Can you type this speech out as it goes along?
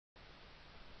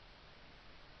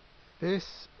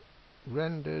This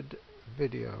rendered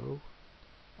video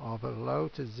of a low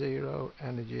to zero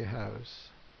energy house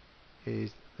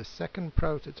is the second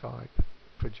prototype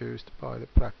produced by the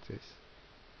practice,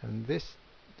 and this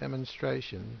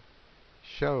demonstration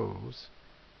shows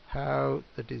how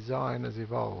the design has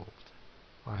evolved.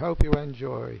 I hope you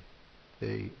enjoy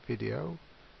the video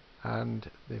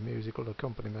and the musical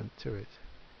accompaniment to it.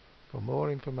 For more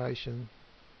information,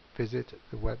 visit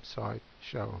the website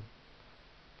shown.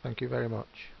 Thank you very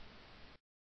much.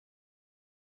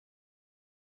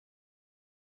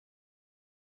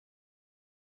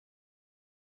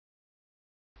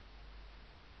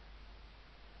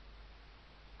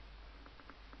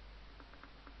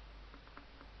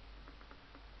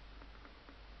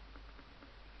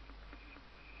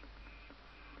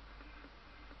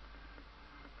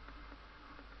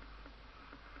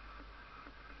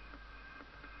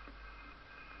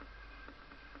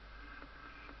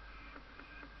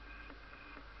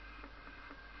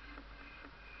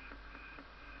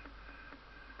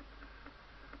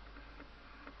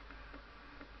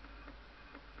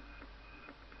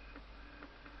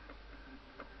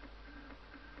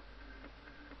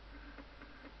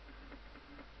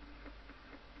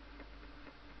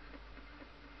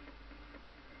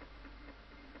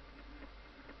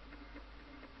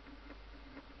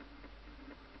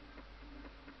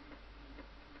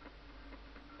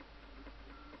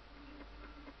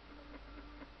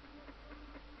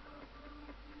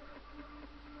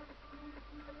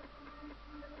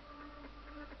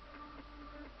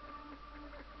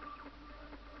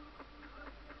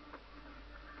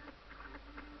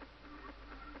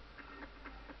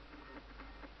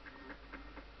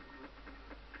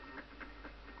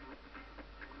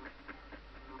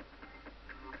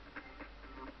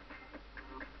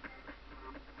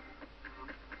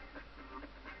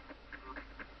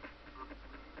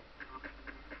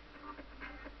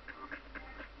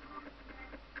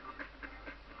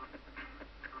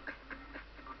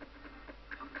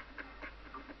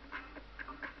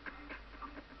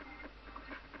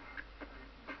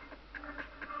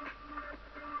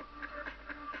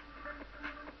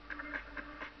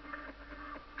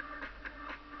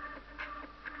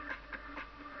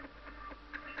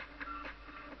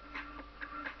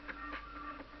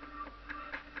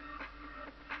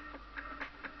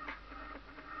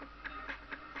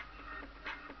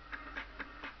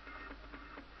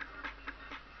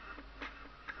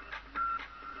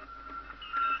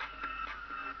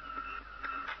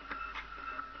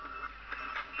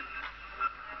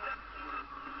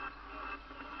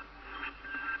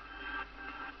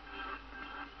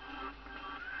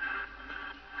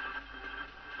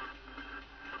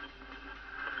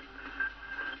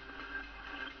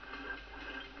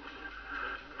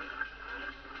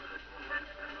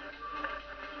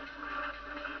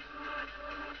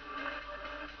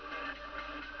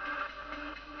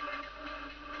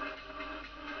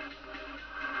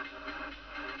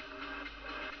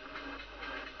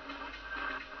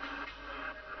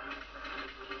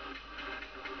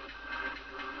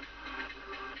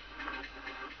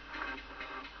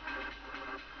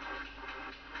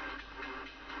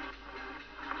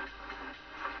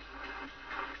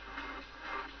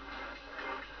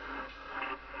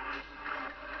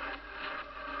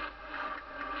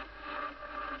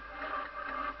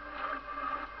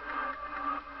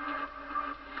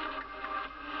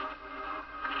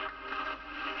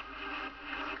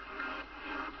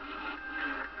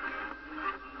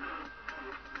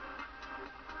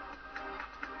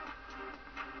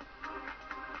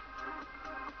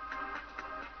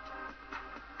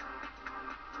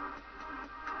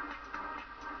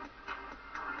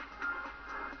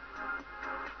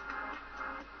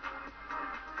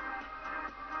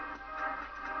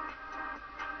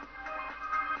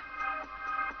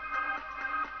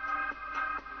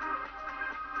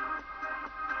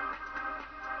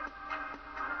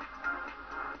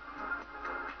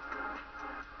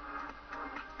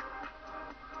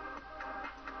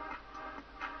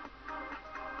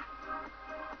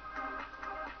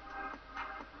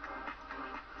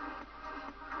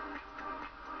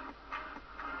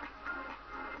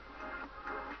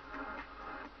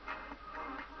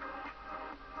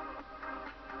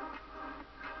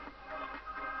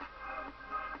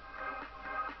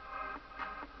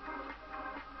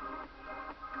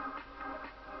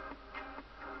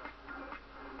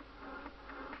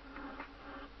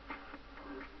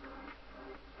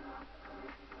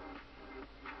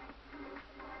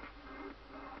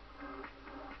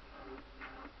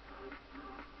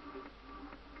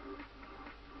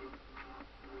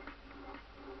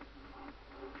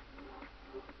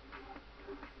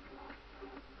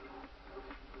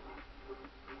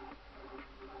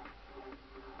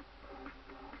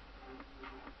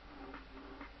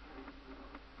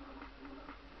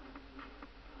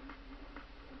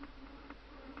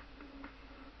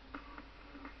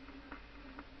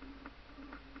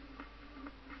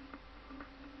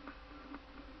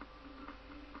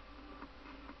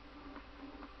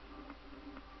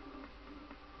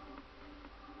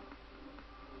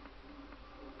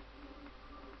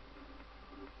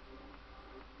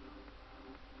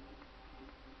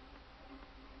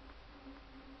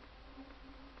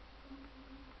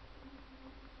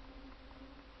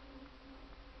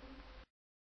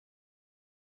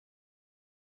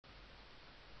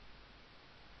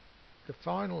 The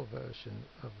final version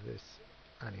of this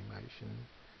animation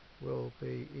will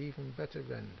be even better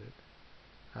rendered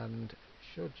and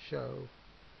should show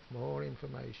more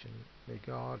information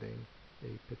regarding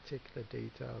the particular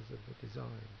details of the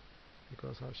design,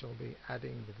 because I shall be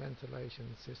adding the ventilation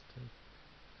system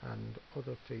and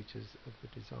other features of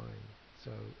the design.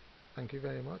 So thank you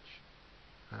very much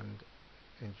and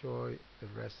enjoy the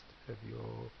rest of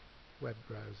your web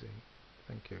browsing.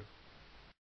 Thank you.